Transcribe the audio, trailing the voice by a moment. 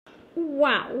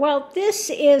Wow, well, this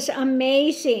is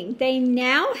amazing. They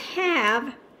now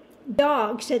have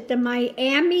dogs at the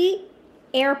Miami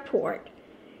airport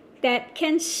that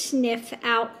can sniff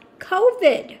out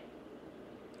COVID.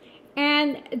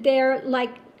 And they're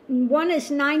like, one is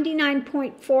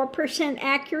 99.4%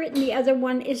 accurate and the other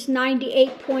one is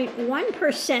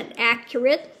 98.1%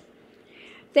 accurate.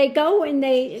 They go and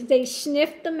they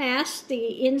sniff the mask,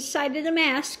 the inside of the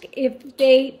mask. If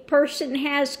the person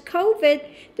has COVID,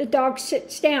 the dog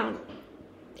sits down.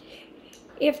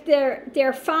 If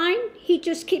they're fine, he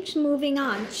just keeps moving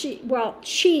on.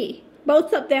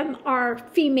 Both of them are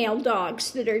female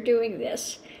dogs that are doing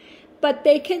this, but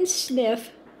they can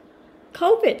sniff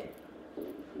COVID.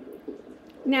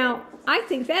 Now, I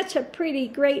think that's a pretty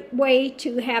great way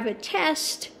to have a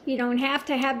test. You don't have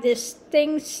to have this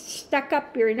thing stuck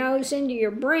up your nose into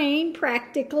your brain,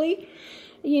 practically.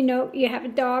 You know, you have a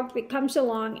dog that comes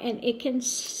along and it can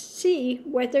see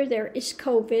whether there is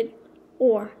COVID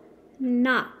or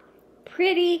not.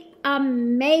 Pretty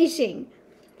amazing.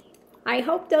 I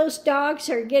hope those dogs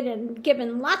are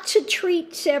given lots of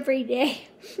treats every day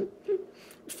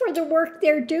for the work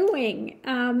they're doing.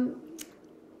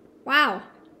 Wow.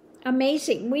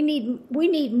 Amazing. We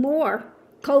need more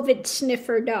COVID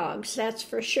sniffer dogs, that's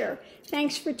for sure.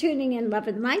 Thanks for tuning in, love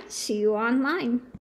and light. See you online.